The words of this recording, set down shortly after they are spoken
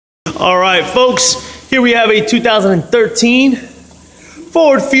All right, folks, here we have a 2013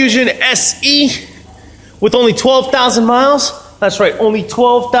 Ford Fusion SE with only 12,000 miles. That's right, only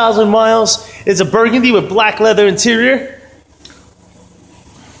 12,000 miles. It's a burgundy with black leather interior.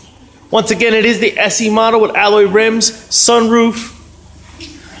 Once again, it is the SE model with alloy rims, sunroof,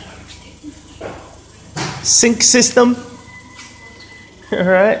 sync system. All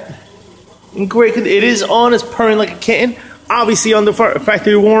right, in great condition. It is on, it's purring like a kitten. Obviously under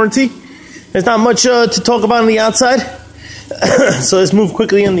factory warranty. There's not much to talk about on the outside. So let's move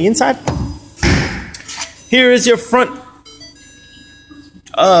quickly on the inside. Here is your front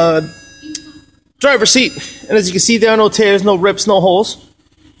driver's seat. And as you can see, there are no tears, no rips, no holes.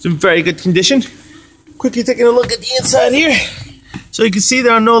 It's in very good condition. Quickly taking a look at the inside here. So you can see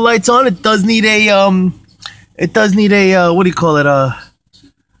there are no lights on. It does need a what do you call it?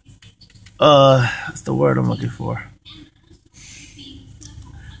 What's the word I'm looking for?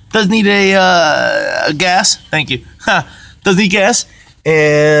 Does need a gas. Thank you. Does need gas.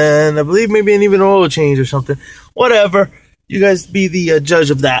 And I believe maybe even an oil change or something. Whatever. You guys be the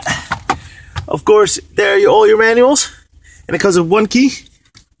judge of that. Of course, there are all your manuals. And it comes with one key.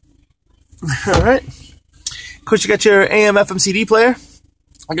 Alright. Of course, you got your AM FM CD player.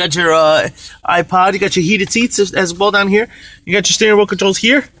 I got your iPod. You got your heated seats as well down here. You got your steering wheel controls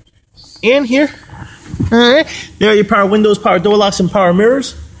here. And here. Alright. There are your power windows, power door locks, and power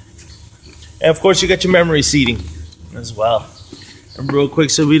mirrors. And of course, you got your memory seating as well. And real quick,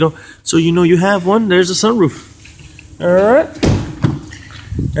 so you know you have one. There's a sunroof. All right.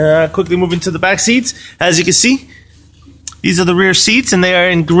 Quickly moving to the back seats. As you can see, these are the rear seats, and they are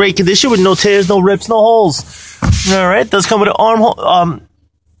in great condition with no tears, no rips, no holes. All right. Does come with an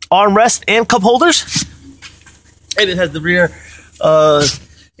armrest and cup holders, and it has the rear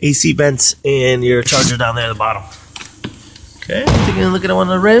AC vents and your charger down there at the bottom. Okay. Taking a look at one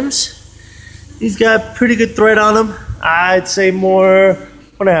of the rims. He's got pretty good thread on them. I'd say more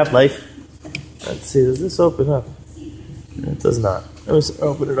 1.5 life. Let's see, does this open up? It does not. Let me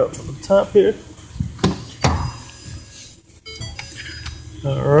open it up from the top here.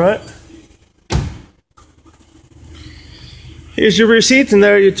 Alright. Here's your rear seats, and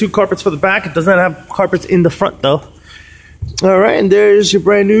there are your 2 carpets for the back. It does not have carpets in the front, though. Alright, and there's your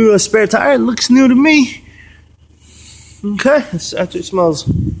brand new spare tire. It looks new to me. Okay, this actually smells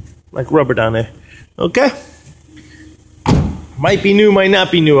like rubber down there. Okay. Might be new, might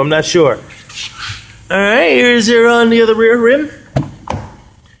not be new. I'm not sure. Alright, here's your on the other rear rim.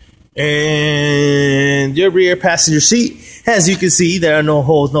 And your rear passenger seat. As you can see, there are no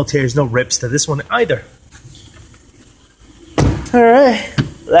holes, no tears, no rips to this one either. Alright.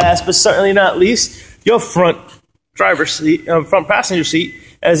 Last but certainly not least, your front driver's seat, front passenger seat.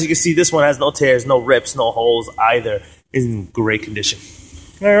 As you can see, this one has no tears, no rips, no holes either. It's in great condition.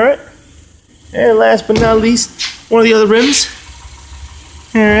 Alright. And last but not least, one of the other rims.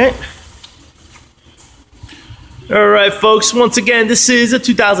 Alright. Alright, folks. Once again, this is a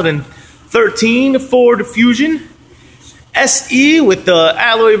 2013 Ford Fusion SE with the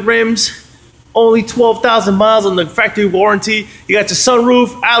alloy rims. Only 12,000 miles on the factory warranty. You got your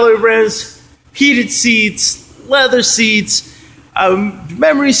sunroof, alloy rims, heated seats, leather seats,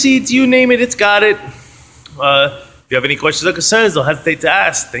 memory seats, you name it, it's got it. If you have any questions or concerns, don't hesitate to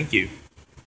ask. Thank you.